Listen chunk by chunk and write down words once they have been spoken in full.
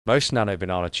Most Nano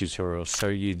Banana tutorials show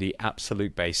you the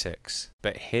absolute basics,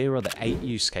 but here are the 8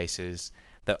 use cases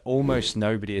that almost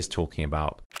nobody is talking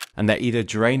about, and they're either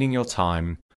draining your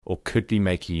time or could be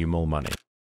making you more money.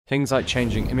 Things like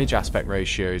changing image aspect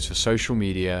ratios for social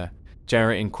media,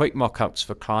 generating quick mockups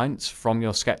for clients from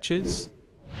your sketches.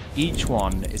 Each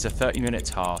one is a 30-minute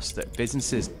task that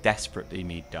businesses desperately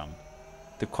need done.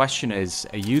 The question is,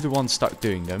 are you the one stuck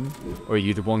doing them, or are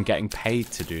you the one getting paid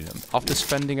to do them? After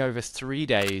spending over 3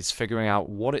 days figuring out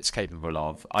what it's capable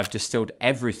of, I've distilled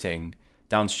everything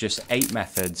down to just 8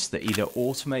 methods that either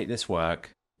automate this work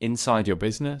inside your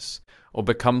business, or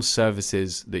become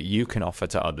services that you can offer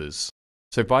to others.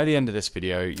 So by the end of this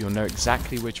video, you'll know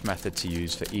exactly which method to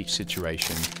use for each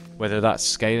situation, whether that's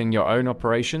scaling your own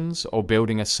operations or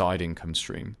building a side income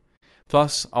stream.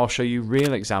 Plus, I'll show you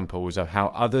real examples of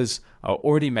how others are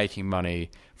already making money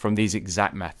from these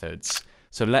exact methods.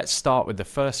 So let's start with the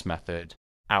first method,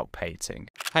 outpainting.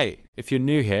 Hey, if you're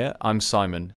new here, I'm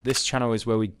Simon. This channel is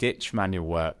where we ditch manual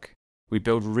work. We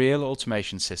build real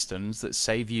automation systems that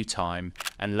save you time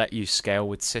and let you scale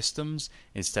with systems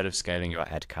instead of scaling your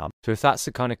headcount. So if that's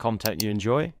the kind of content you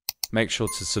enjoy, make sure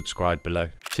to subscribe below.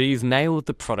 So you've nailed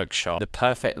the product shot, the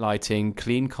perfect lighting,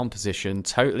 clean composition,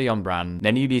 totally on brand.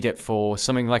 Then you need it for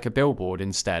something like a billboard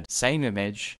instead. Same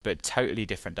image, but totally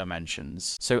different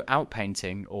dimensions. So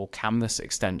outpainting or canvas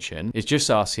extension is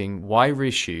just asking why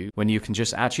reshoot when you can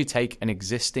just actually take an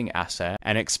existing asset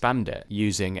and expand it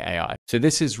using AI. So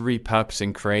this is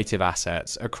repurposing creative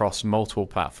assets across multiple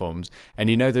platforms. And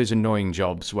you know those annoying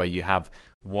jobs where you have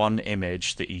one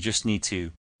image that you just need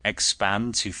to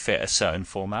expand to fit a certain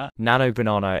format? Nano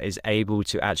Banana is able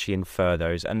to actually infer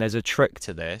those, and there's a trick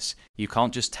to this. You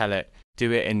can't just tell it,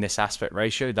 do it in this aspect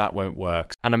ratio, that won't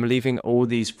work. And I'm leaving all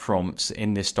these prompts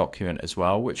in this document as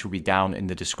well, which will be down in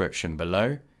the description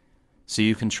below, so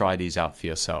you can try these out for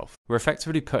yourself. We're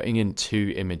effectively putting in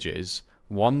 2 images.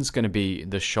 One's going to be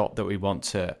the shot that we want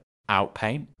to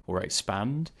outpaint or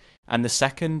expand, and the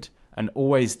second, and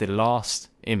always the last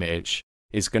image,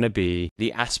 is going to be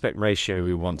the aspect ratio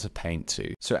we want to paint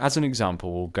to. So as an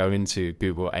example, we'll go into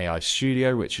Google AI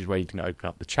Studio, which is where you can open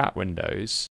up the chat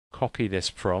windows, copy this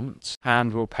prompt,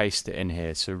 and we'll paste it in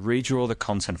here. So redraw the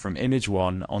content from image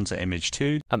 1 onto image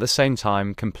 2. At the same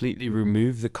time, completely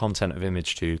remove the content of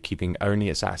image 2, keeping only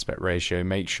its aspect ratio.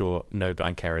 Make sure no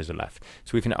blank areas are left.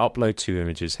 So we can upload 2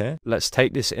 images here. Let's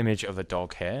take this image of a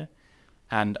dog here.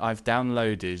 And I've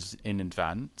downloaded in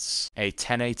advance a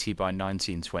 1080 by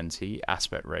 1920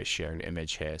 aspect ratio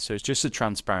image here. So it's just a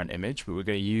transparent image, but we're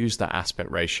going to use that aspect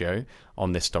ratio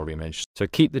on this dog image. So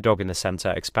keep the dog in the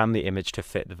center, expand the image to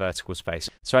fit the vertical space.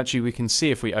 So actually we can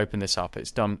see if we open this up,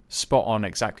 it's done spot on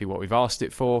exactly what we've asked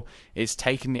it for. It's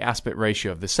taken the aspect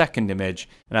ratio of the second image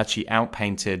and actually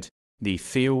outpainted the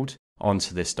field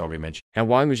onto this dog image. And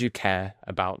why would you care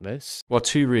about this? Well,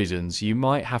 2 reasons. You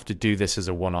might have to do this as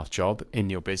a one-off job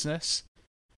in your business,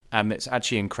 and it's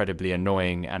actually incredibly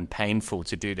annoying and painful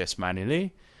to do this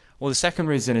manually. Or the second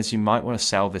reason is you might want to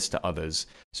sell this to others.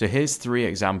 So here's 3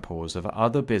 examples of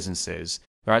other businesses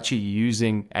that are actually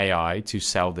using AI to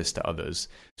sell this to others.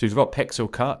 So we've got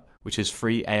Pixel Cut, which is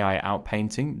free AI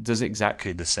outpainting, does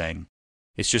exactly the same.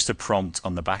 It's just a prompt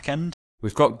on the back end.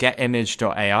 We've got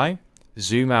GetImage.ai,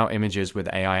 zoom out images with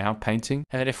AI outpainting.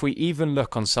 And if we even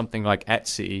look on something like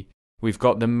Etsy, we've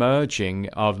got the merging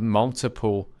of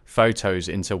multiple photos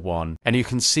into one. And you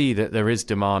can see that there is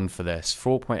demand for this.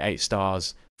 4.8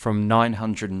 stars from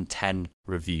 910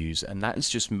 reviews. And that is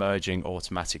just merging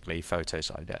automatically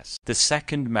photos like this. The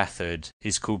second method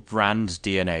is called brand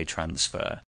DNA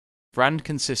transfer. Brand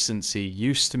consistency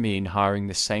used to mean hiring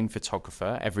the same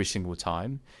photographer every single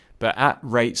time. But at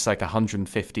rates like $150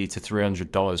 to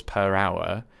 $300 per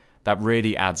hour, that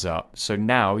really adds up. So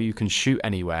now you can shoot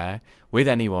anywhere with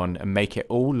anyone and make it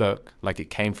all look like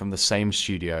it came from the same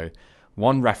studio.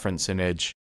 One reference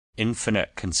image,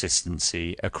 infinite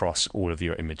consistency across all of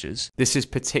your images. This is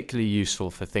particularly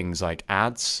useful for things like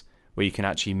ads, where you can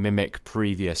actually mimic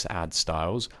previous ad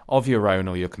styles of your own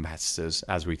or your competitors,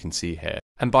 as we can see here.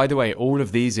 And by the way, all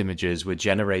of these images were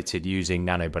generated using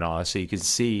Nano Banana, so you can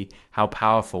see how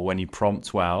powerful, when you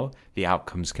prompt well, the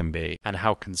outcomes can be, and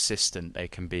how consistent they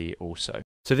can be also.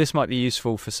 So this might be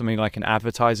useful for something like an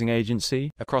advertising agency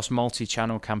across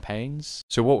multi-channel campaigns.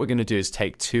 So what we're going to do is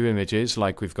take 2 images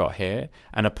like we've got here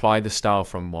and apply the style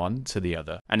from one to the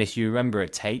other. And if you remember,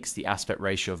 it takes the aspect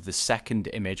ratio of the second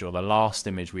image or the last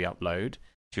image we upload.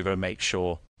 So you've got to make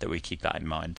sure that we keep that in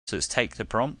mind. So let's take the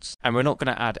prompts, and we're not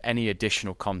going to add any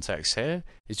additional context here.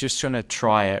 It's just going to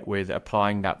try it with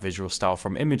applying that visual style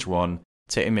from image 1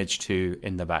 to image 2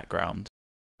 in the background.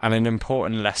 And an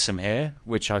important lesson here,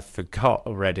 which I forgot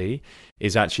already,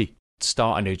 is actually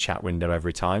start a new chat window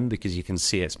every time, because you can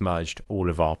see it's merged all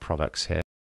of our products here.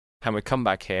 And we come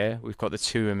back here, we've got the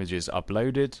two images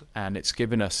uploaded, and it's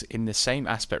given us in the same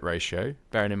aspect ratio,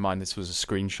 bearing in mind this was a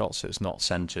screenshot, so it's not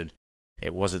centered.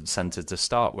 It wasn't centered to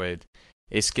start with.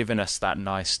 It's given us that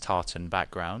nice tartan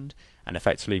background and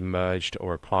effectively merged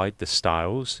or applied the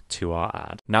styles to our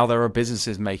ad. Now there are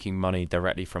businesses making money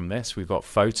directly from this. We've got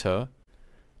Photo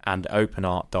and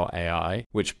OpenArt.ai,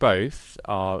 which both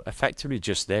are effectively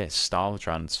just this, style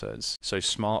transfers. So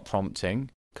smart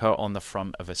prompting, put on the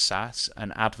front of a SaaS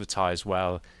and advertise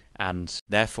well, and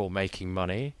therefore making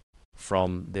money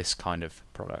from this kind of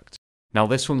product. Now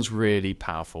this one's really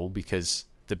powerful because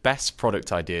the best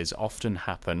product ideas often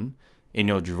happen in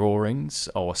your drawings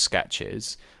or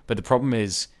sketches, but the problem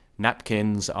is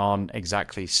napkins aren't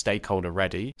exactly stakeholder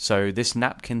ready. So this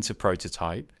napkin to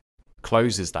prototype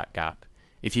closes that gap.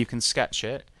 If you can sketch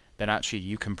it, then actually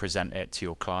you can present it to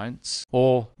your clients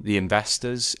or the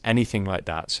investors, anything like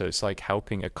that. So it's like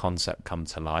helping a concept come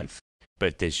to life,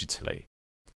 but digitally.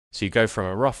 So you go from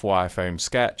a rough wireframe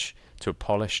sketch to a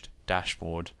polished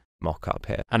dashboard mock-up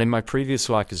here. And in my previous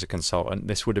life as a consultant,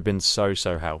 this would have been so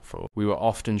helpful. We were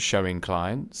often showing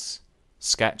clients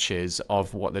sketches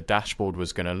of what the dashboard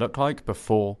was going to look like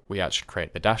before we actually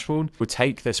create the dashboard. We'll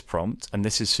take this prompt, and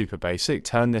this is super basic,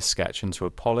 turn this sketch into a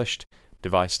polished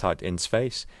device type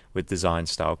interface with design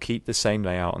style, keep the same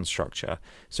layout and structure.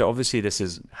 So obviously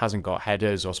this hasn't got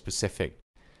headers or specific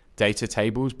data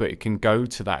tables, but it can go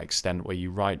to that extent where you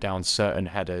write down certain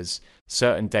headers,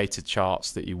 certain data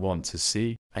charts that you want to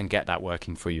see, and get that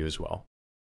working for you as well.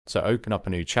 So open up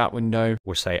a new chat window.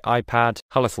 We'll say iPad,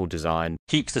 colorful design,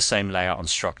 keep the same layout and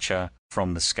structure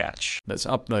from the sketch. Let's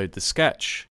upload the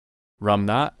sketch. Run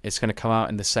that. It's going to come out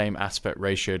in the same aspect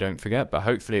ratio, don't forget, but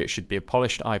hopefully it should be a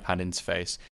polished iPad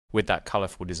interface with that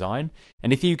colorful design.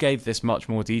 And if you gave this much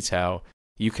more detail,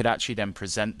 you could actually then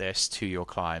present this to your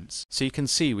clients. So you can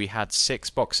see we had 6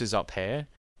 boxes up here.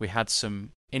 We had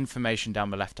some information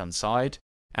down the left-hand side,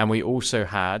 and we also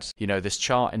had, this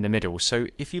chart in the middle. So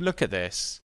if you look at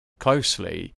this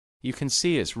closely, you can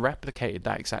see it's replicated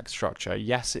that exact structure.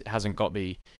 Yes, it hasn't got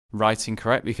the writing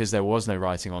correct because there was no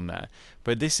writing on there,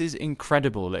 but this is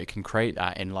incredible that it can create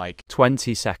that in like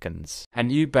 20 seconds. And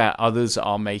you bet others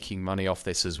are making money off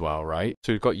this as well, right?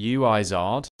 So we've got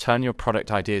UIZard, turn your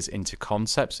product ideas into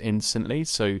concepts instantly.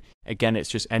 So again, it's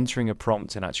just entering a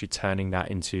prompt and actually turning that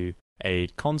into a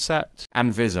concept.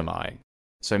 And Visimi,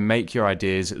 so make your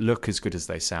ideas look as good as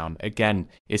they sound. Again,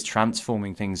 it's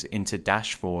transforming things into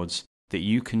dashboards that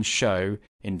you can show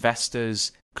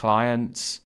investors,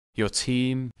 clients, your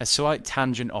team. A slight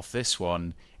tangent off this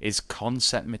one is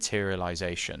concept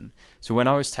materialization. So when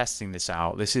I was testing this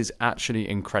out, this is actually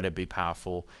incredibly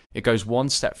powerful. It goes one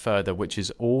step further, which is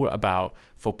all about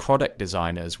for product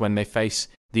designers when they face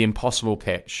the impossible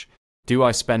pitch. Do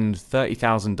I spend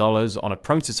 $30,000 on a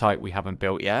prototype we haven't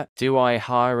built yet? Do I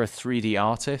hire a 3D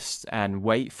artist and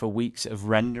wait for weeks of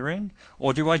rendering?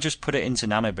 Or do I just put it into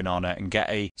Nano Banana and get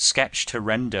a sketch to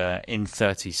render in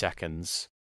 30 seconds?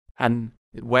 And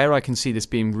where I can see this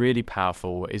being really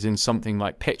powerful is in something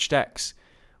like pitch decks,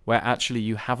 where actually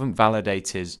you haven't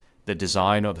validated the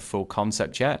design or the full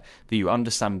concept yet, but you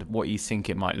understand what you think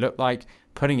it might look like,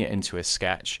 putting it into a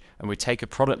sketch. And we take a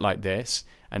product like this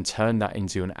and turn that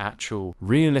into an actual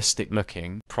realistic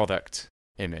looking product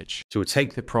image. So we'll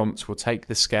take the prompts, we'll take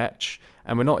the sketch,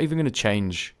 and we're not even going to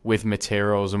change with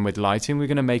materials and with lighting. We're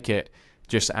going to make it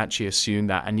just actually assume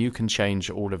that, and you can change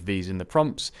all of these in the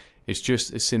prompts. It's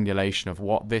just a simulation of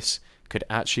what this could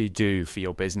actually do for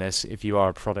your business if you are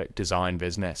a product design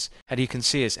business. And you can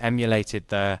see it's emulated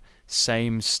the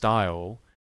same style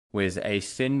with a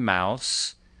thin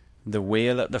mouse, the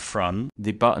wheel at the front,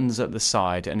 the buttons at the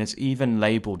side, and it's even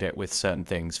labeled it with certain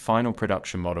things. Final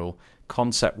production model,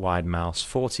 concept wide mouse,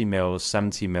 40 mils,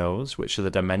 70 mils, which are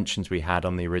the dimensions we had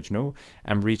on the original,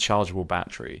 and rechargeable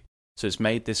battery. So it's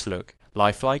made this look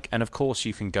lifelike, and of course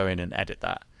you can go in and edit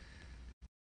that.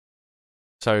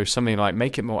 So something like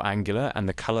make it more angular and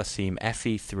the color theme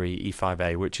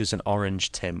FE3E5A, which is an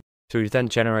orange tint. So we've then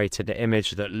generated an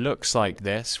image that looks like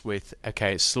this with,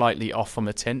 okay, it's slightly off on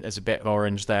the tint. There's a bit of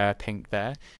orange there, pink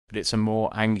there, but it's a more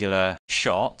angular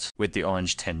shot with the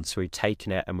orange tint. So we've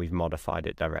taken it and we've modified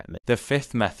it directly. The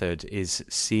fifth method is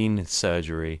scene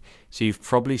surgery. So you've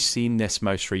probably seen this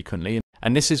most frequently.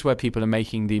 And this is where people are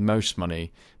making the most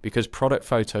money because product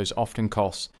photos often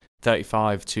cost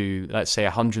 $35 to, let's say,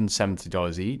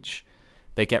 $170 each.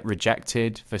 They get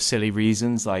rejected for silly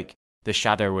reasons like the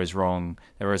shadow is wrong,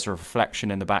 there is a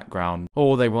reflection in the background,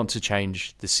 or they want to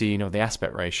change the scene or the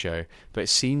aspect ratio. But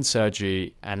scene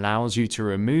surgery allows you to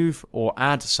remove or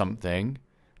add something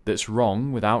that's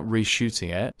wrong without reshooting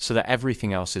it so that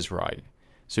everything else is right.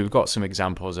 So we've got some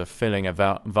examples of filling a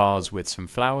vase with some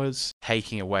flowers,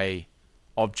 taking away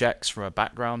objects from a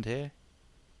background here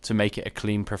to make it a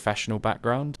clean professional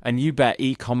background. And you bet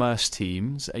e-commerce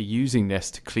teams are using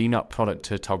this to clean up product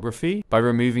photography by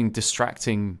removing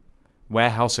distracting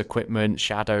warehouse equipment,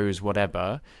 shadows,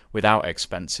 whatever, without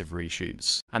expensive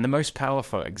reshoots. And the most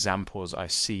powerful examples I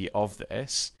see of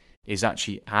this is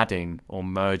actually adding or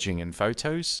merging in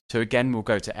photos. So again, we'll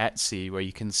go to Etsy, where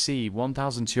you can see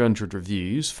 1,200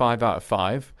 reviews, 5 out of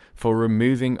 5, for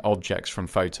removing objects from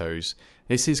photos.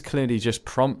 This is clearly just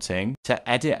prompting to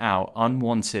edit out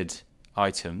unwanted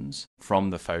items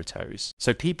from the photos.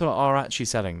 So people are actually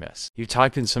selling this. You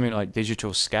type in something like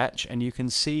digital sketch and you can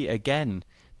see again,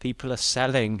 people are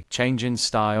selling, changing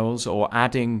styles or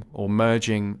adding or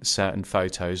merging certain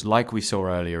photos like we saw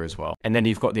earlier as well. And then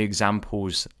you've got the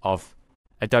examples of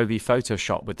Adobe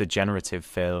Photoshop with the generative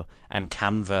fill and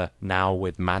Canva now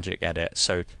with Magic Edit.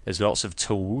 So there's lots of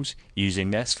tools using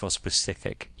this for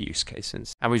specific use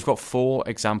cases. And we've got 4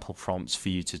 example prompts for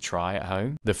you to try at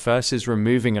home. The first is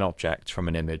removing an object from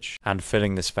an image and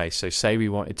filling the space. So say we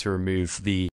wanted to remove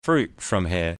the fruit from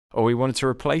here, or we wanted to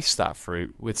replace that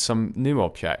fruit with some new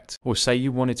object, or say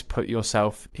you wanted to put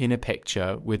yourself in a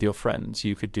picture with your friends,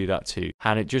 you could do that too.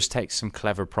 And it just takes some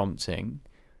clever prompting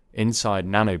inside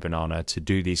Nano Banana to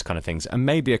do these kind of things, and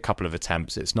maybe a couple of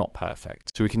attempts. It's not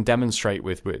perfect. So we can demonstrate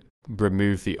with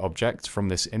remove the object from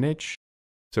this image.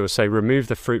 So we'll say remove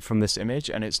the fruit from this image,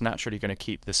 and it's naturally going to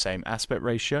keep the same aspect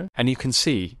ratio. And you can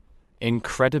see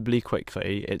incredibly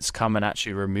quickly it's come and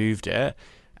actually removed it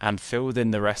and filled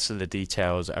in the rest of the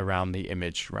details around the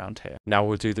image around here. Now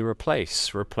we'll do the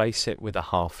replace. Replace it with a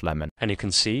half lemon. And you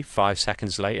can see 5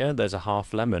 seconds later, there's a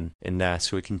half lemon in there,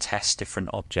 so we can test different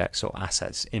objects or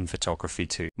assets in photography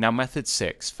too. Now method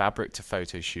 6, fabric to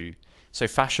photoshoot. So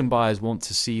fashion buyers want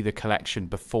to see the collection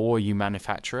before you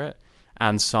manufacture it,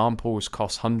 and samples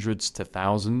cost hundreds to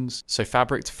thousands. So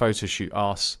fabric to photoshoot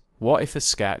asks, what if a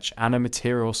sketch and a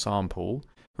material sample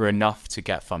were enough to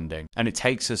get funding? And it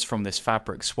takes us from this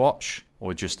fabric swatch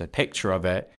or just a picture of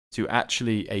it to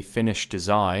actually a finished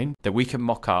design that we can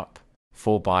mock up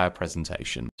for buyer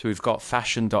presentation. So we've got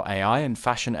fashion.ai and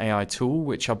fashion AI tool,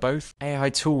 which are both AI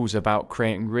tools about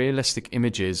creating realistic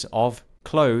images of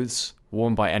clothes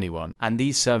worn by anyone. And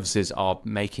these services are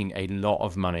making a lot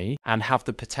of money and have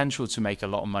the potential to make a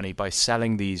lot of money by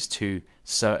selling these to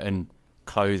certain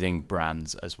clothing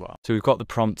brands as well. So we've got the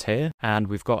prompt here and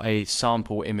we've got a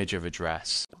sample image of a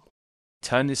dress.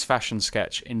 Turn this fashion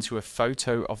sketch into a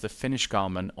photo of the finished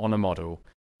garment on a model.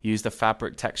 Use the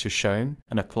fabric texture shown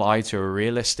and apply to a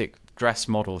realistic dress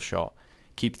model shot.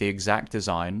 Keep the exact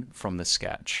design from the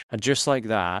sketch. And just like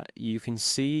that, you can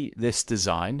see this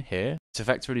design here. It's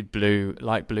effectively blue,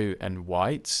 light blue and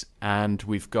white. And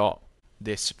we've got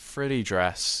this frilly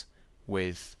dress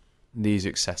with these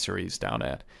accessories down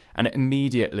here. And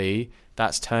immediately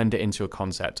that's turned it into a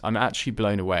concept. I'm actually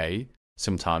blown away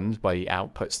sometimes by the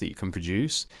outputs that you can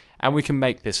produce. And we can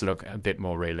make this look a bit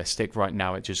more realistic. Right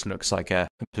now it just looks like a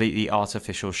completely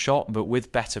artificial shot, but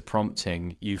with better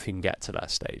prompting, you can get to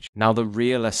that stage. Now the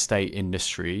real estate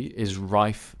industry is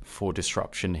rife for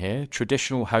disruption here.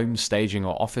 Traditional home staging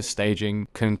or office staging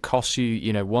can cost you,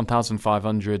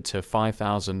 $1,500 to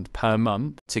 $5,000 per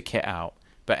month to kit out.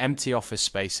 But empty office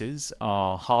spaces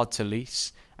are hard to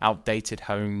lease. Outdated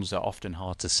homes are often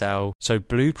hard to sell. So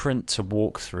Blueprint to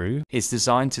Walk Through is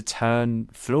designed to turn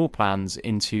floor plans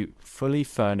into fully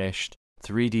furnished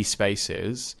 3D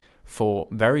spaces for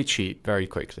very cheap, very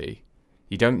quickly.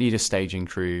 You don't need a staging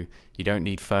crew. You don't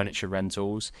need furniture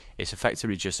rentals. It's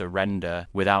effectively just a render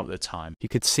without the time. You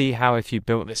could see how if you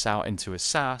built this out into a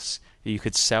SaaS, you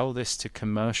could sell this to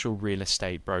commercial real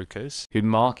estate brokers who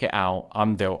market out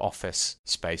unbuilt office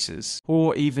spaces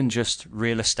or even just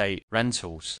real estate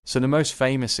rentals. So the most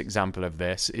famous example of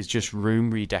this is just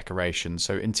room redecoration.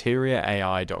 So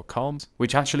interiorai.com,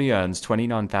 which actually earns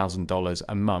 $29,000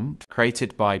 a month,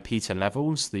 created by Peter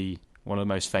Levels, one of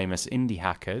the most famous indie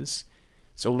hackers.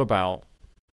 It's all about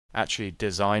actually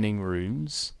designing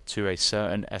rooms to a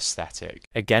certain aesthetic.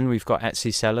 Again, we've got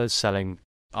Etsy sellers selling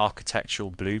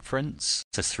architectural blueprints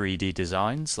to 3D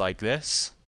designs like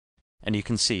this. And you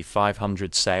can see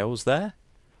 500 sales there,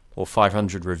 or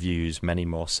 500 reviews, many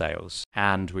more sales.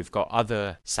 And we've got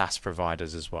other SaaS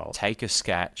providers as well. Take a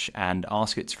sketch and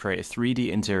ask it to create a 3D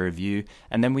interior view,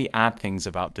 and then we add things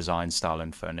about design, style,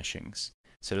 and furnishings.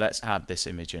 So let's add this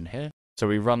image in here. So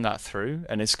we run that through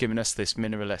and it's given us this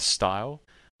minimalist style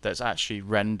that's actually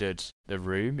rendered the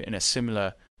room in a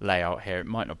similar layout here. It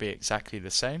might not be exactly the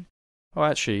same. Oh,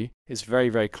 actually, it's very,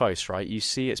 very close, right? You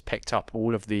see it's picked up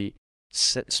all of the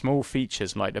small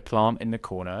features like the plant in the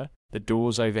corner, the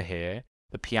doors over here,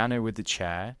 the piano with the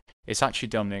chair. It's actually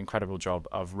done an incredible job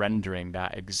of rendering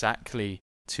that exactly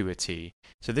to a T.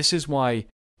 So this is why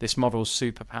this model is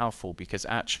super powerful, because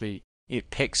actually it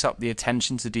picks up the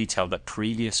attention to detail that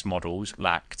previous models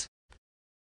lacked.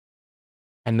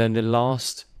 And then the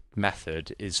last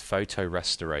method is photo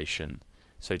restoration.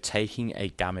 So taking a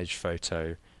damaged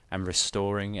photo and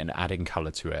restoring and adding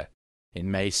color to it. It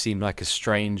may seem like a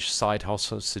strange side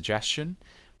hustle suggestion,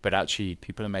 but actually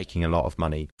people are making a lot of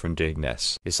money from doing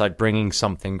this. It's like bringing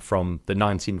something from the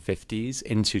 1950s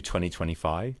into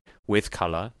 2025 with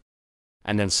color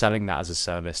and then selling that as a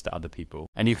service to other people.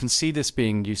 And you can see this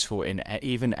being useful in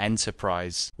even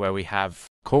enterprise, where we have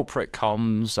corporate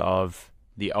comms of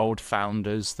the old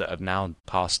founders that have now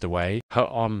passed away put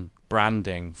on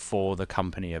branding for the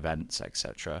company events,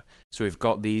 etc. So we've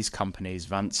got these companies,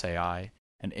 Vance AI,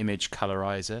 an image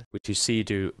colorizer, which you see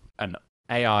do an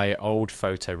AI old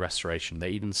photo restoration. They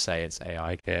even say it's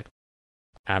AI here.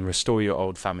 And restore your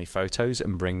old family photos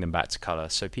and bring them back to color.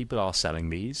 So people are selling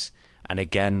these. And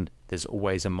again, there's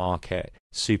always a market,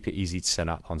 super easy to set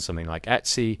up on something like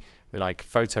Etsy. With like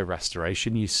photo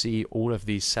restoration, you see all of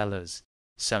these sellers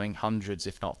selling hundreds,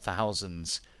 if not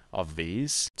thousands, of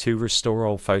these to restore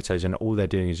old photos, and all they're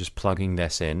doing is just plugging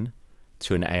this in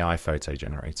to an AI photo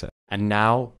generator. And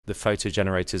now the photo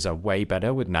generators are way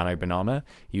better with Nano Banana.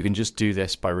 You can just do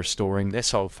this by restoring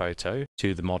this old photo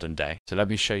to the modern day. So let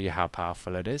me show you how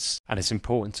powerful it is. And it's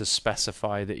important to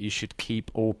specify that you should keep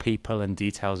all people and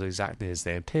details exactly as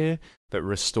they appear, but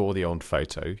restore the old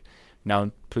photo.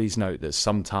 Now, please note that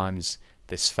sometimes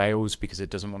this fails because it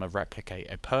doesn't want to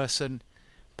replicate a person,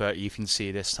 but you can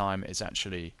see this time it's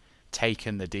actually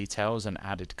taken the details and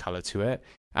added color to it.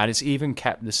 And it's even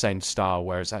kept the same style,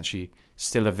 where it's actually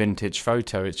still a vintage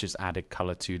photo. It's just added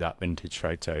color to that vintage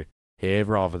photo here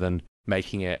rather than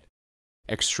making it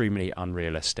extremely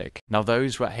unrealistic. Now,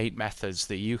 those were 8 methods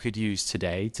that you could use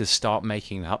today to start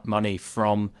making up money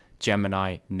from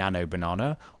Gemini Nano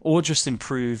Banana, or just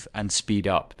improve and speed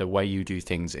up the way you do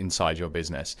things inside your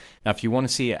business. Now, if you want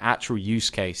to see an actual use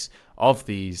case of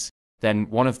these, then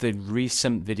one of the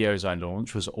recent videos I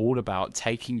launched was all about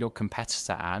taking your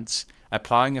competitor ads,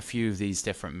 applying a few of these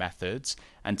different methods,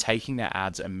 and taking their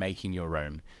ads and making your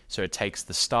own. So it takes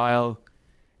the style,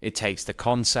 it takes the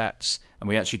concepts, and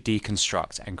we actually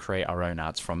deconstruct and create our own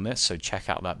ads from this. So check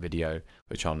out that video,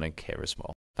 which I'll link here as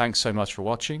well. Thanks so much for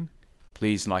watching.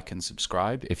 Please like and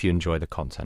subscribe if you enjoy the content.